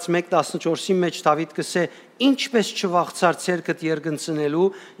 Պենտակավորած 1:14-ի մեջ Դավիթ կսե. Ինչպես չվախցար ցերկդ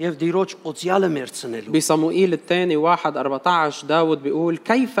երգնցնելու եւ դիրոջ օձիալը մերցնելու։ بصموئيل الثاني 1:14 داود بيقول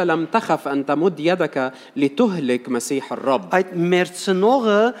كيف لم تخف أن تمد يدك لتهلك مسيح الرب. Այդ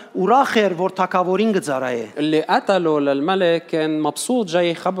մերցնողը ուրախ էր, որ թակավորին գծարայ։ اللي قتله للملك كان مبسوط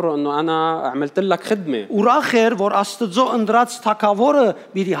جاي يخبره انه انا عملت لك خدمة. Ուրախ էր, որ Աստծո ընդրած թակավորը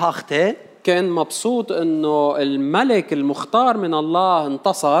բիդի հաղթե։ كان مبسوط انه الملك المختار من الله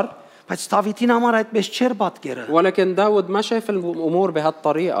انتصر. Բայց Դավիթին համար այդպես չէր պատկերը։ ولكن داود ما شاف الامور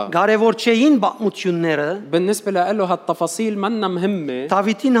بهالطريقة. Կարևոր չէին բացմությունները։ بالنسبة له هالتفاصيل منا مهمة.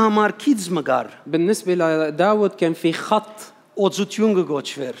 Դավիթին համար քիծ մգար։ بالنسبة لداود كان في خط օձություն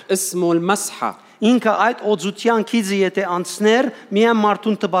կգոչվեր։ اسمه المسحة. Ինքը այդ օձության քիզը եթե անցներ, միայն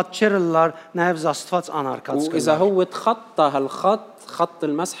մարդուն տված չէր լար, նաև Աստված անարկած وإذا կլար։ هو تخطى هالخط خط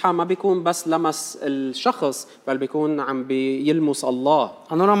المسحة ما بيكون بس لمس الشخص بل بيكون عم بيلمس الله.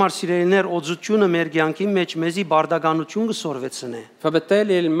 Անորամար սիրելիներ, օձությունը մեր կյանքի մեջ մեզի բարդականություն կսորվեցնե։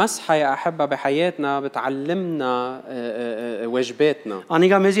 فبالتالي المسحة يا أحبة بحياتنا بتعلمنا واجباتنا.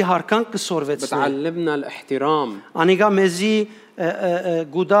 Անիգա մեզի հարկանք կսորվեցնե։ بتعلمنا الاحترام. Անիգա մեզի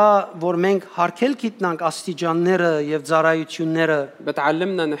գուդա, որ մենք հարկել գիտնանք աստիճանները եւ ծառայությունները։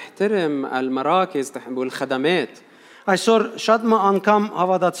 بتعلمنا نحترم المراكز والخدمات. Այսօր շատ անգամ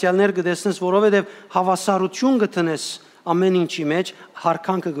հավատացյալներ կտեսնես, որովհետեւ հավասարություն կտնես ամեն ինչի մեջ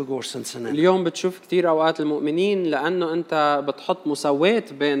հարկանքը կգործընծնեն։ اليوم بتشوف كثير أوقات المؤمنين لأنه أنت بتحط مساواة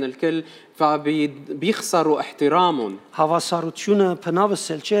بين الكل فبيخسروا احترامهم. Հավասարությունը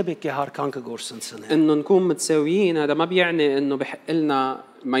փնավսել չէ, բեկե հարկանքը գործընծնեն։ إنه نكون متساويين هذا ما بيعني إنه بحق لنا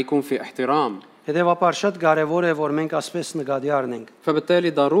ما يكون في احترام. Հետևաբար շատ կարևոր է, որ մենք ասպես նկատի առնենք։ فبالتالي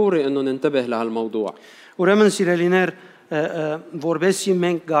ضروري إنه ننتبه لهالموضوع. Ուրեմն սիրելիներ, որբեսի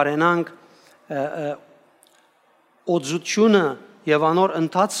մենք գարենանք օձությունը եւ անոր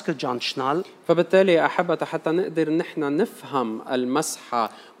ընթացքը ճանչնալ, فبالتالي يا أحبة حتى نقدر نحن نفهم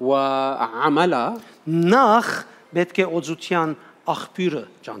المسحة وعملها նախ պետք է օձության աղբյուրը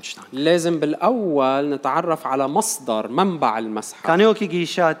ճանչնանք։ لازم بالأول نتعرف على مصدر منبع المسحة. Քանի օքի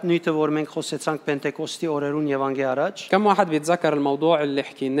գիշա այդ նույնը որ մենք խոսեցանք Պենտեկոստի օրերուն եւ անգե առաջ։ كم واحد بيتذكر الموضوع اللي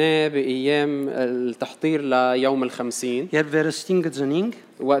حكيناه بأيام التحضير ليوم الخمسين؟ Երբ վերստին գծնինք,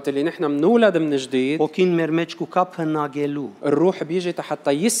 وقت اللي نحن منولد من جديد ոգին մեր մեջ կուկա փնագելու։ الروح بيجي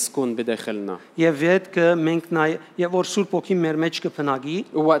حتى يسكن بداخلنا. Եվ յետքը մենք նայ եւ որ Սուրբ ոգին մեր մեջ կփնագի,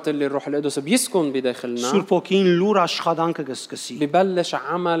 وقت اللي الروح القدس بيسكن بداخلنا Սուրբ ոգին լուր աշխատանքը կսկսի, ببلش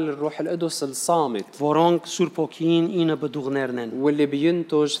عمل الروح القدس الصامت որոնք Սուրբ ոգին ինը բդուղներն են։ واللي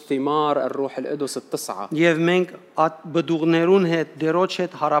بينتج ثمار الروح القدس التسعة. Եվ մենք այդ բդուղներուն հետ, դերոջ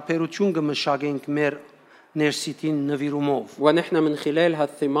հետ հարաբերություն կմշակենք մեր ներսիտին նվիրումով։ ونحن من خلال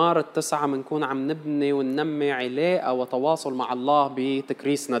هالثمار التسعة بنكون عم نبني وننمي علاقة وتواصل مع الله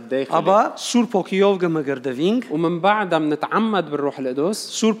بتكريسنا الداخلي. Աբա Սուրբ ոգիով կմգրդվինք, ومن بعدها بنتعمد بالروح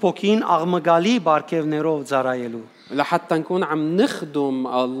القدس Սուրբ ոգին աղմգալի բարգևներով ծառայելու։ لحتى نكون عم نخدم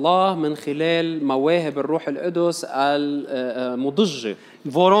الله من خلال مواهب الروح القدس المضجة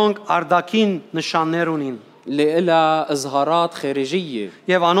Որոնք արդակին նշաններ ունին։ اللي لها إظهارات خارجية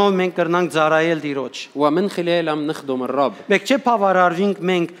Եվ անով մենք կրնանք ծառայել Տիրոջ։ ومن خلالها بنخدم الرب. Մենք չէ բավարարվինք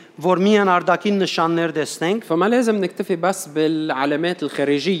մենք, որ միան արդակին նշաններ տեսնենք։ فما لازم نكتفي بس بالعلامات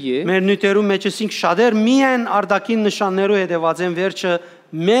الخارجية. Մեր նյութերում մեջսինք շատեր միան արդակին նշաններով հետևած են վերջը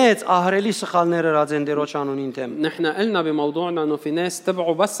մեծ ահրելի սխալներ ըրած են Տիրոջ անունին դեմ։ نحن قلنا بموضوعنا انه في ناس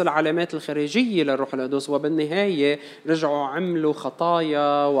تبعوا بس العلامات الخارجيه للروح القدس وبالنهايه رجعوا عملوا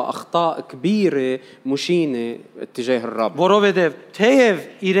خطايا واخطاء كبيره مشينه اتجاه الرب. Որովհետև թեև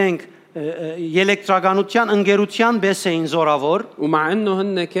իրենք էլեկտրականության ընկերության բես էին զորավոր, ومع انه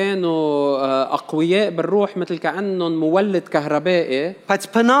هن كانوا اقوياء بالروح مثل كانهم مولد كهربائي բայց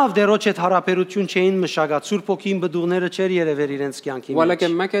բնավ դերոջ հետ հարաբերություն չէին մշակած, Սուրբ ոգին բդուղները չէր երևեր իրենց կյանքի մեջ։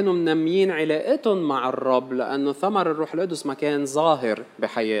 ولكن ما كانوا منميين علاقتهم مع الرب لانه ثمر الروح القدس ما كان ظاهر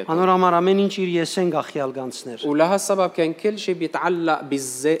بحياتهم. Անորամար ամեն ինչ իր եսեն գախյալ գանցներ։ ولهالسبب كان كل شيء بيتعلق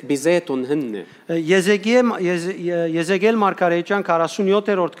بذاتهم هن. Եզեգել Մարգարեյան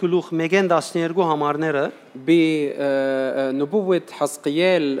 47-րդ գլուխ 1-12 համարները بنبوة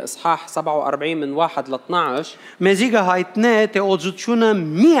حزقيال إصحاح 47 من 1 ل 12 մեզի գահիտնե թե օծությունը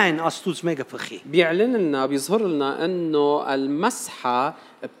միայն Աստուծո մեկը փխի։ بيعلن لنا بيظهر لنا إنه المسحة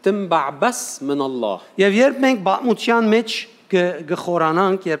بتنبع بس من الله. Եվ երբ մենք բացմության մեջ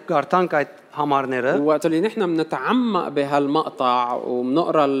գխորանանք, երբ գարտանք այդ համարները, وقت اللي نحن بنتعمق بهالمقطع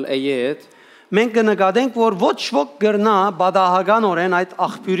وبنقرا الآيات մենք կնկատենք, որ ոչ ոք գրնա բադահականորեն այդ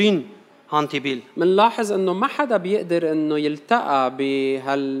աղբյուրին հանդիպիլ։ منلاحظ إنه ما حدا بيقدر إنه يلتقى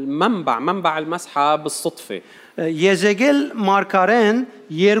بهالمنبع منبع المسحة بالصدفة. Եզեգել Մարգարեն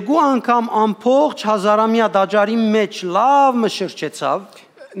երկու անգամ ամբողջ հազարամյա դաջարի մեջ լավ մշրջեցավ։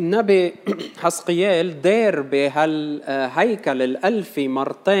 النبي حزقيال دار بهالهيكل الألفي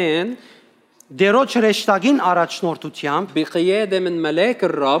مرتين Դերոջ հրեշտակին առաջնորդությամբ, بقيادة من ملاك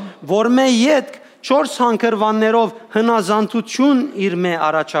الرب որ մե յետք 4 հանգրվաններով հնազանդություն իր մե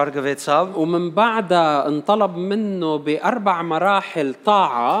առաջարկվեցավ, ومن بعدها انطلب منه بأربع مراحل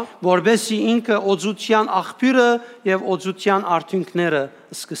طاعة որբեսի ինքը օծության աղբյուրը եւ օծության արդյունքները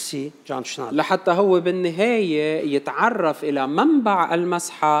սկսի ճանչնալ։ لحتى هو بالنهاية يتعرف إلى منبع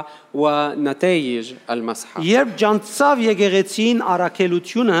المسحة ونتائج المسحة. Երբ ճանցավ եկեղեցին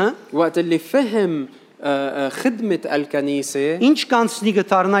առաքելությունը, وقت اللي فهم خدمة الكنيسة ինչ կանցնի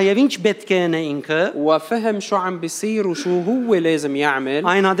գտարնա եւ ինչ պետք է անե ինքը, وفهم شو عم بيصير وشو هو لازم يعمل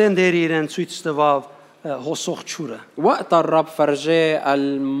այն ադեն դեր իրեն ցույց տվավ հոսող ճուրը։ وقت الرب فرجاه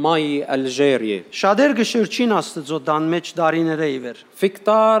المي الجارية. Շատեր գշրջին Աստծո դան մեջ դարիները իվեր, في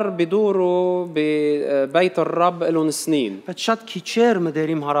كتار بدوروا ببيت الرب لهم سنين բայց շատ քիչեր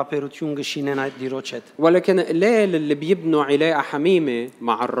մդերիմ հարաբերություն գշինեն այդ դիրոջ հետ։ ولكن قليل اللي بيبنوا علاقة حميمة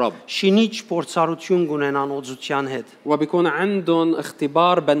مع الرب Շինիչ փորձառություն կունենան օծության հետ։ وبيكون عندهم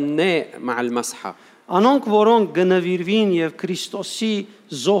اختبار بناء مع المسحة. Անոնք որոնք գնվիրվին եւ Քրիստոսի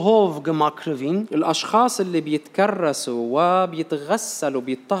զոհով գմակրվին, الأشخاص اللي بيتكرسوا وبيتغسلوا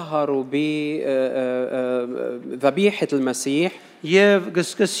بيطهروا بذبيحة المسيح եւ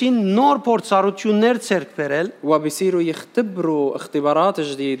գսկսին նոր փորձառություններ ցերկ բերել, وبيصيروا يختبروا اختبارات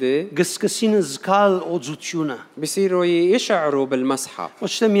جديدة գսկսին զգալ օծությունը։ بيصيروا يشعروا بالمسحة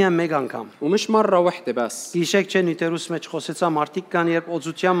Ոչ թե միայն մեկ անգամ։ ومش مرة واحدة بس. Գիշեք չէ նյութերուս մեջ խոսեցա մարդիկ կան, երբ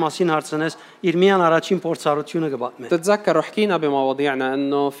օծության մասին հարցնես, իր միան առաջին փորձառությունը կբատմե։ تتذكروا حكينا بمواضيعنا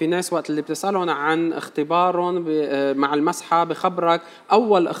انه في ناس وقت اللي بتسألهم عن اختبارهم مع المسحة بخبرك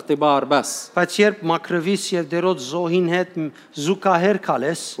اول اختبار بس. Բայց երբ մակրվիս եւ դերոց զոհին հետ զուգահեռ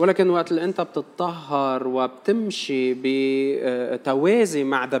քալես, ولكن وقت اللي انت بتتطهر وبتمشي بتوازي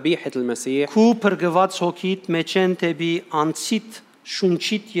مع ذبيحة المسيح քու փրկված հոգիդ մեջ են դեպի անցիդ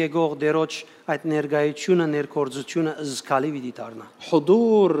շունչիդ եկող դերոջ այդ ներգայությունը ներկործությունը զգալի վիդի դառնա։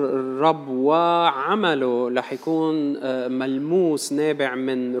 حضور الرب وعمله رح يكون ملموس نابع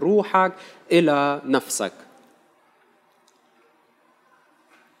من روحك إلى نفسك.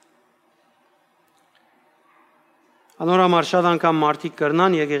 Անորամար շատ անգամ մարդիկ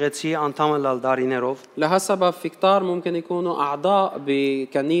կրնան եկեղեցի անդամը լալ դարիներով لهالسبب في كتار ممكن يكونوا أعضاء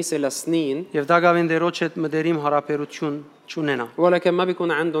بكنيسة لسنين եւ դակավին դերոջ հետ մդերիմ հարաբերություն չունենա։ ولكن ما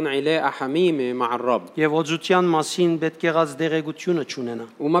بيكون عندهم علاقة حميمة مع الرب Եվ օծության մասին պետք եղած դեղեցությունը չունենա։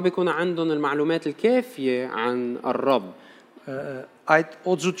 وما بيكون عندهم المعلومات الكافية عن الرب. Այդ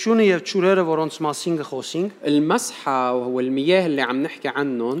օծությունը եւ ճուրերը, որոնց մասին կխոսենք, المسحة والمياه اللي عم نحكي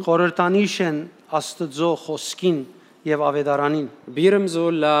عنهم խորհրդանիշ են Աստծո խոսքին եւ ավետարանին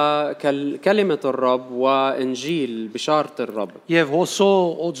بيرمزوا لكلمة الرب وإنجيل بشارة الرب եւ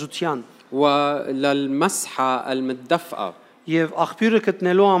հոսո օծության وللمسحة المتدفقة. եւ աղբյուրը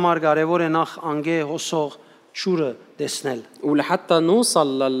գտնելու համար կարեւոր է նախ անգե հոսող ճուրը տեսնել։ ولحتى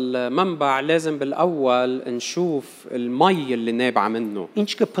نوصل للمنبع لازم بالأول نشوف المي اللي نابعة منه.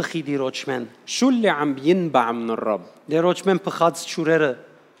 Ինչ կփխի դիրոճմեն։ شو اللي عم بينبع من الرب؟ Դիրոճմեն փխած ճուրերը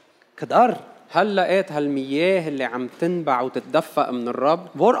կդար هل لقيت هالمياه اللي عم تنبع وتتدفق من الرب؟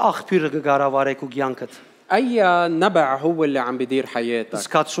 որ աղբյուրը կգարավարեք ու կյանքդ։ أي نبع هو اللي عم بيدير حياتك؟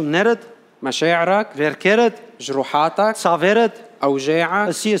 Զգացումներդ, مشاعرك، վերքերդ, جروحاتك، ցավերդ,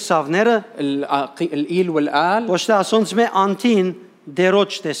 أوجاعك، սիրսավները, القيل والقال، ոչ թե ասոնց մե անտին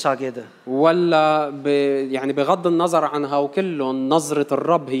դերոճ տեսակետը։ ولا يعني بغض النظر عن هاو كلهم نظرة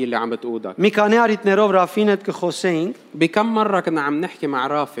الرب هي اللي عم بتقودك. Մի քանի արիտներով Ռաֆին հետ կխոսեինք, بكم مرة كنا عم نحكي مع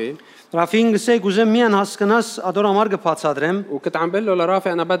رافي Ռաֆին գսեի գուզեմ միան հասկանաս ադորամար կբացատրեմ, وكنت عم بقول له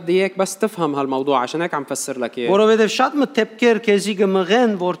لرافي أنا بدي إياك بس تفهم هالموضوع عشان هيك عم فسر لك إياه. որովհետև շատ մտեպքեր քեզի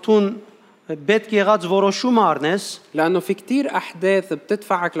կմղեն, որ դուն պետք եղած որոշում առնես, لأنه في كتير أحداث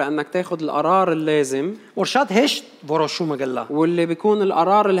بتدفعك لأنك تاخد القرار اللازم որ շատ հեշտ որոշումը գլա։ واللي بيكون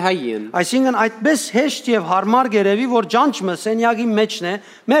القرار الهين. Այսինքն այդպես հեշտ եւ հարմար գերեվի, որ ջանջը սենյակի մեջն է,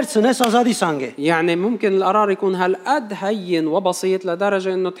 մերցնես ազատի սանգե։ يعني ممكن القرار يكون هالقد هين وبسيط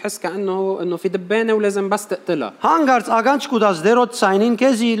لدرجة إنه تحس كأنه في دبانة ولازم بس تقتلها. Հանգարց ագանջ կուտած դերոց ցայնին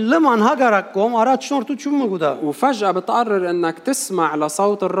քեզի լման հագարակ կոմ առաջնորդություն մգուտա։ وفجأة بتقرر إنك تسمع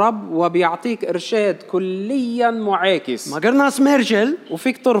لصوت الرب وبيعطيك إرشاد كليا معاكس. Մագրնաս մերժել,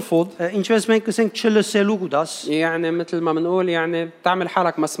 وفيك ترفض. ինչպես մենք կսենք չլսելու կուտաս։ يعني مثل ما بنقول يعني بتعمل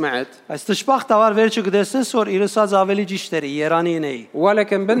حالك ما سمعت. Այս դժբախտավար վերջը կդեսնես, որ իրսած ավելի ճիշտ էր, Երանին էի։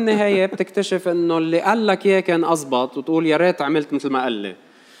 ولكن بالنهاية بتكتشف إنه اللي قال لك إياه كان أزبط وتقول يا ريت عملت مثل ما قال لي.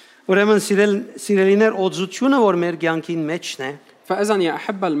 Ուրեմն սիրելիներ օծությունը, որ մեր կյանքին մեջն է, فإذا يا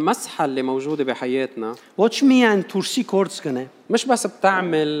أحبة المسحة اللي موجودة بحياتنا ոչ միայն դուրսի կորց կնե, مش بس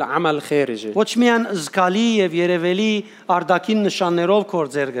بتعمل عمل خارجي ոչ միայն զգալի եւ երևելի արդակին նշաններով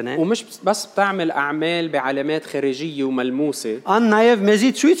կորձեր կնե, ومش بس بتعمل أعمال بعلامات خارجية وملموسة ան նաեւ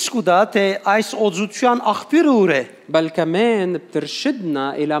մեզի ցույց կտա, թե այս օծության աղբյուրը ուր է։ بل كمان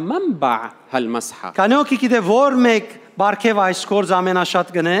بترشدنا إلى منبع هالمسحة. Կանոքի գիտե որ մեկ բարգև այս կորձ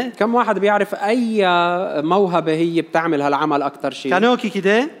ամենաշատ կնե, كم واحد بيعرف أي موهبة هي بتعمل هالعمل أكتر شيء؟ կանոքի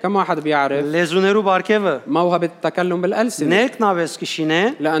գիտե كم واحد بيعرف լեզուներու բարգևը موهبة التكلم بالألسنة ներքնավես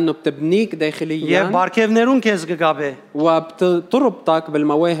կշինե لأنه بتبنيك եւ داخليا բարգևներուն քեզ կգաբե وبتربطك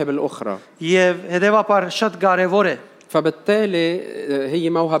بالمواهب الأخرى. եւ հետեւաբար շատ կարեւոր է, فبالتالي هي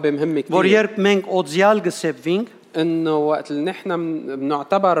موهبة مهمة որ كتير երբ մենք օծյալ կսեպվենք إنه وقت اللي نحن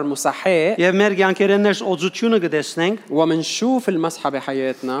بنعتبر مسحاء եւ մեր կյանքերներս օծությունը կտեսնենք, ومنشوف المسحة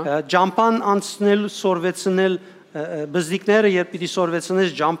بحياتنا ջամփան անցնել, սորվեցնել բզդիկները, երբ պիտի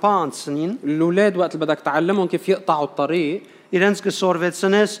սորվեցնես ջամփա անցնին, الأولاد وقت اللي بدك تعلمهم كيف يقطعوا الطريق իրենց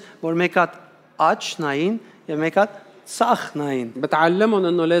կսորվեցնես, որ մեկատ աճ նային եւ մեկատ սախ նային։ بتعلمهم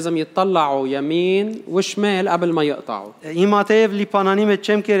إنه لازم يطلعوا يمين وشمال قبل ما يقطعوا. Հիմա թեև Լիբանանի մեջ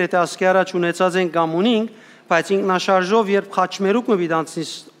չեմ կեր եթե ասկի առաջ ունեցած են կամ ունենք, բայց ինքնաշարժով երբ խաչմերուկ մվիդանցնից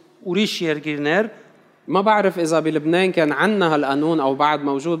ուրիշ երկիրներ, ما بعرف إذا بلبنان كان عنا هالقانون أو بعد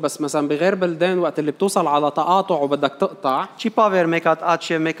موجود بس مثلا بغير بلدان وقت اللي بتوصل على تقاطع وبدك تقطع չի պավեր մեկատ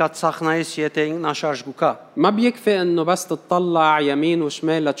աճ եւ մեկատ սախ նայես եթե ինքնաշարժ գուկա։ ما بيكفي إنه بس تطلع يمين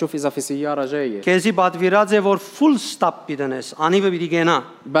وشمال لتشوف إذا في سيارة جاية. Քեզի բադվիրած է որ full stop պիտենես, անիվը պիտի գենա։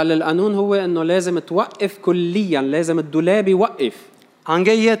 بل القانون هو إنه لازم توقف كليا، لازم الدولاب يوقف.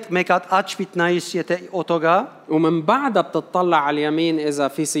 Անգեյետ մեկատ աչ պիտնայիս եթե օտոգա, ومن بعدها بتطلع على اليمين إذا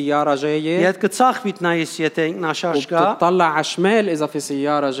في سيارة جاية ետ կցախ պիտնայիս եթե ինքնաշարժ կա, وبتطلع على الشمال إذا في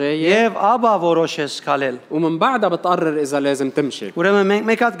سيارة جاية եւ աբա որոշես քալել։ ومن بعدها بتقرر إذا لازم تمشي. Ուրեմն մենք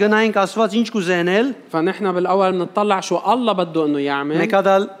մեկատ գնայինք Աստված ինչ կուզենել, فنحن بالأول بنطلع شو الله بده إنه يعمل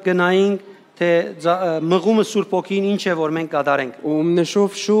մեկադալ գնայինք թե մղումը Սուրբ ոգին ինչ է որ մենք կատարենք։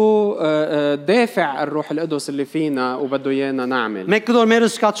 وبنشوف شو دافع الروح القدس اللي فينا وبده إيانا نعمل. Մենք կդոր մեր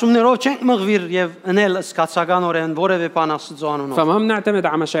սկացումներով չենք մղվիր եւ ընել սկացականորեն որևէ բան Աստծո անունով։ فما بنعتمد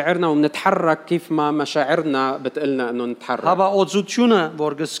على مشاعرنا وبنتحرك كيف ما مشاعرنا بتقلنا إنه نتحرك. Հաբա օծությունը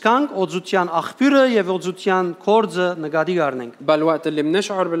որ գսկանք, օծության աղբյուրը եւ օծության կորձը նկատի առնենք։ بل وقت اللي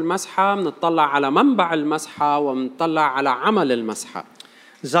بنشعر بالمسحة بنطلع على منبع المسحة وبنطلع على عمل المسحة.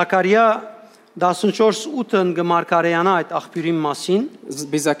 Զաքարիա 14:8-ն գմարկարեանա այդ աղբյուրի մասին,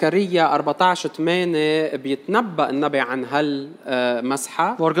 بزكريا 14:8 بيتنبأ النبي عن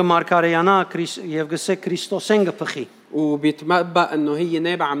هالمسحة որ գմարկարեանա եւ գսե Քրիստոսեն գփխի։ وبيتنبأ إنه هي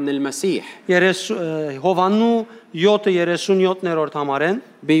نابعة من المسيح. Հովաննու 7:37-րդ համարեն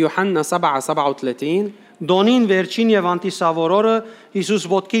بيوحنا 7:37 Դոնին վերջին եւ անտիսավորորը Հիսուս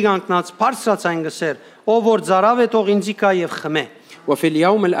ոտքի կանգնած բարձրացան գսեր, ով որ ծարավ է թող ինձի կա եւ խմե։ وفي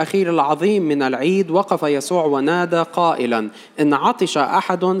اليوم الأخير العظيم من العيد وقف يسوع ونادى قائلا إن عطش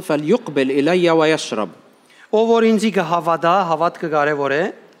أحد فليقبل إلي ويشرب. Ով որ ինձի կհավատա, հավատքը կարեւոր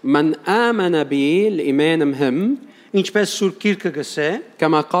է, من آمن بي الإيمان مهم ինչպես Սուրբ Գիրքը գսե,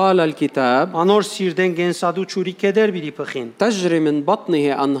 كما قال الكتاب անոր սիրտեն գենսադու ճուրի կեդեր պիտի փխին։ تجري من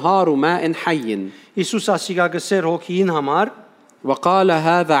بطنه أنهار ماء حي. Հիսուս ասիգա գսեր հոգին համար, وقال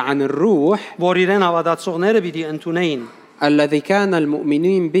هذا عن الروح որ իրեն հավատացողները պիտի ընդունեին։ الذي كان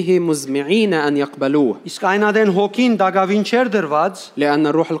المؤمنين به مزمعين أن يقبلوه. Իսկ այնադեն հոգին դակավին չեր դրված, لأن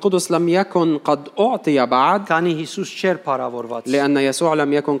الروح القدس لم يكن قد أعطي بعد քանի Հիսուս չեր փառավորված։ لأن يسوع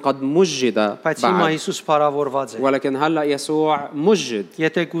لم يكن قد مجد Բայց հիմա بعد Հիսուս փառավորված է։ ولكن هلأ يسوع مجد.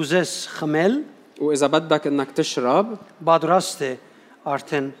 Եթե կուզես խմել, وإذا بدك أنك تشرب պատրաստ է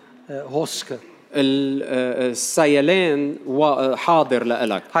արդեն հոսքը։ السيلان حاضر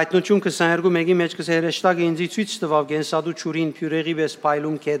لإلك. Հայտնություն 22-ի մեջ կսե հրեշտակը ինձի ցույց տվավ գենսադու ճուրին փյուրեղի վես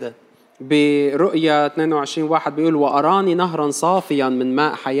փայլում կեդը։ برؤيا 22:1 بيقول وأراني نهرا صافيا من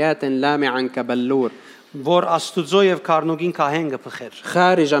ماء حياة لامعا كبلور որ Աստուծո եւ Քարնուգին կահեն գփխեր։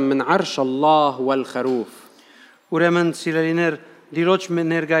 خارجا من عرش الله والخروف. Ուրեմն սիրելիներ, դիրոջ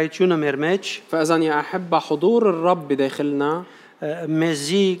ներկայությունը մեր մեջ فإذا يا أحبة حضور الرب بداخلنا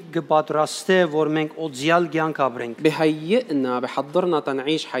մեզի կպատրաստե, որ մենք օձյալ կյանք ապրենք։ بهيئنا بحضرنا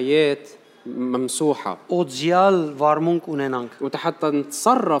تنعيش حياة ممسوحة Օձյալ վարմունք ունենանք։ وحتى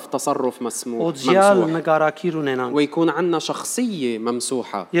نتصرف تصرف Օձյալ ممسوح նկարակիր ունենանք։ ويكون عندنا شخصية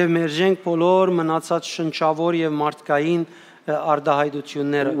ممسوحة. Եվ մերժենք բոլոր մնացած շնչավոր եւ մարդկային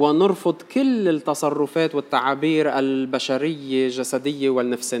արդահայտությունները։ ونرفض كل التصرفات والتعابير البشرية الجسدية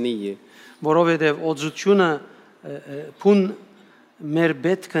والنفسانية. Որովհետեւ օձությունը փուն մեր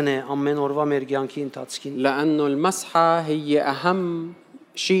պետքն է ամեն օրվա մեր կյանքի ընթացքին։ لأنه المسحة هي أهم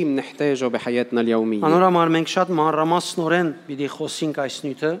شيء بنحتاجه بحياتنا اليومية. Անորամար մենք շատ մանրամասնորեն պիտի խոսենք այս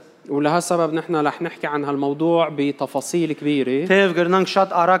նյութը։ ولهالسبب نحن رح نحكي عن هالموضوع بتفاصيل كبيرة. Թեև գրնանք շատ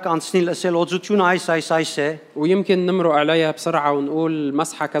արագ անցնել ասել օձությունը այս է, ويمكن نمرق عليها بسرعة ونقول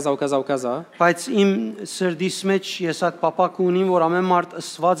المسحة كذا وكذا وكذا. բայց իմ սրդիս մեջ ես այդ պապակ ունիմ, որ ամեն մարդ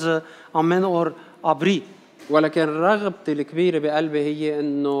ըսվածը ամեն օր ապրի։ ولكن رغبتي الكبيرة بقلبي هي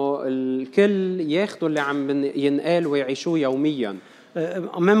إنه الكل ياخدوا اللي عم ينقال ويعيشوه يوميا.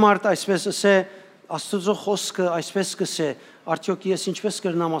 Ամեն մարդ այսպես ասե, Աստծո խոսքը այսպես կսե, արդյոք ես ինչպես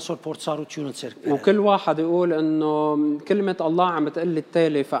կրնամ ասոր փորձառությունը ցերկ։ وكل واحد يقول إنه كلمة الله عم بتقول لي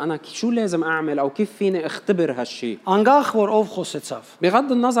التالي فأنا شو لازم أعمل أو كيف فيني أختبر هالشيء. Անգախ որ ով խոսեցավ։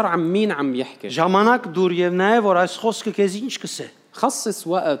 بغض النظر عن مين عم يحكي. Ժամանակ դուր եւ նաեւ որ այս խոսքը քեզ ինչ կսե։ خصص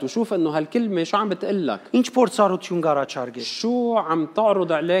وقت وشوف إنه هالكلمة شو عم بتقلك. Ինչ փորձառություն կառաջարկե։ شو عم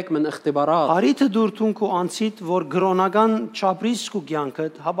تعرض عليك من اختبارات. Արիթը դուր թունքու անցիդ որ գրոնական չապրիսկու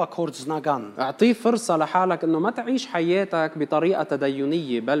կյանքդ հաբա կորձնական։ اعطيه فرصة لحالك إنه ما تعيش حياتك بطريقة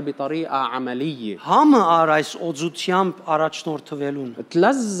تدينية بل بطريقة عملية. Համը առ այս օձությամբ առաջնորդվելուն։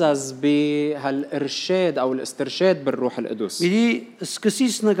 تلذذ بهالإرشاد أو الاسترشاد بالروح القدس. Մի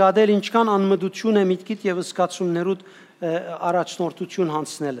սկսից նկատել ինչքան անմտություն է միտքիդ եւ սկացումներուդ առաջնորդություն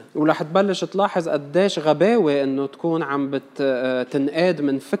հանցնելը։ ورح تبلش تلاحظ قديش غباوة انه تكون عم بتنقاد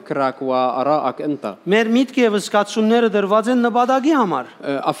من فكرك وآرائك انت. Մեր միտքը եւ զգացումները դրված են նպատակի համար։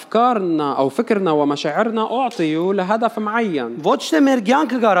 افكارنا او فكرنا ومشاعرنا اعطيوا لهدف معين Ոչ թե մեր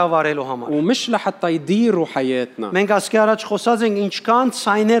կյանքը կառավարելու համար։ ومش لحتى يديروا حياتنا. Մենք ասկի առաջ խոսած ենք ինչքան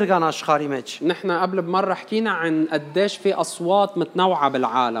ցայներ կան աշխարհի մեջ։ نحن قبل بمرة حكينا عن قديش في اصوات متنوعة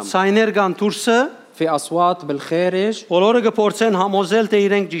بالعالم. Ցայներ կան դուրսը, في اصوات بالخارج բոլորը կփորձեն համոզել թե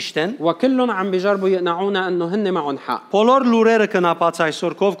իրենք ճիշտ են։ وكلهم عم بيجربوا يقنعونا انه هن معهم حق. Բոլոր լուրերը կնապած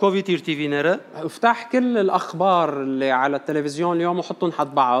այսօր COVID իր TV-ները, افتح كل الاخبار اللي على التلفزيون اليوم وحطهم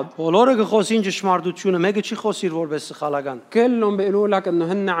حد بعض. բոլորը կխոսին ճշմարտությունը, մեկը չի խոսիր որպես սխալական։ كلهم بيقولوا لك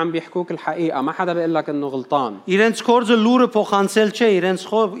انه هن عم بيحكوك الحقيقة، ما حدا بيقول لك انه غلطان. Իրենց կորձը լուրը փոխանցել չէ,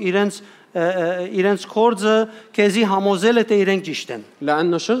 իրենց կորձը քեզի համոզել է թե իրենք ճիշտ են։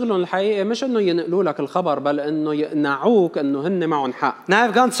 لانه شغلهم الحقيقي مش انه ينقلوا لك الخبر بل انه يقنعوك انه هن معهم حق.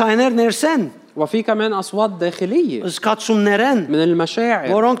 Նաև կան ցայներ ներսեն, وفي كمان اصوات داخلية զգացումներ են, من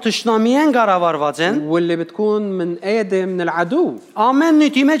المشاعر որոնք թշնամի են կառավարված են։ واللي بتكون من آدم من العدو. Ամեն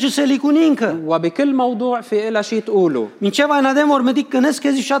նյութի մեջ սելիք ունի ինքը։ وبكل موضوع في إلها شيء تقوله Մինչև այն ադեմ որ մտիկ կնես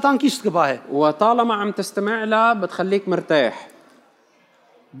քեզի շատ անկիստ կբահե։ وطالما عم تستمع لها بتخليك مرتاح.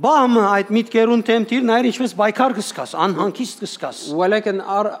 Բամը այդ միտքերուն թեմթիր նայր ինչպես բայկար կսկաս, անհանգիստ կսկաս։ ولكن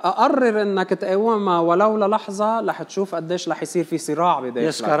أقرر انك تقاومها ولو للحظة رح تشوف قديش رح يصير في صراع Ես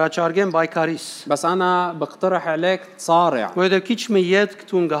بداخلك. կարաչարգեմ բայկարիս։ بس أنا بقترح عليك تصارع Որովհետև քիչ մի յետ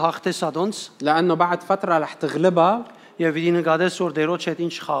կտուն գահախտես ադոնց لأنه بعد فترة رح تغلبها եւ դի նկատես որ դերոջ հետ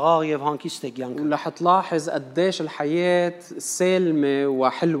ինչ խաղաղ եւ հանգիստ է կյանքը։ ورح تلاحظ قديش الحياة سالمة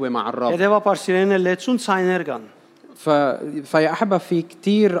وحلوة مع الرب. Հետևաբար սիրելիներ լեցուն ցայներ կան, فيا أحبة في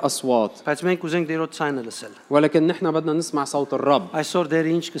كتير أصوات բայց մենք ուզենք դերոջ ցայնը լսել։ ولكن نحن بدنا نسمع صوت الرب. Այսօր դեր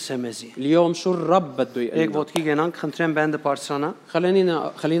ինչ կսեմեզի։ اليوم شو الرب بده Եկ يقول؟ ոտքի գնանք, խնդրեմ բանդը բարձրանա։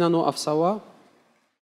 خلينا نوقف سوا.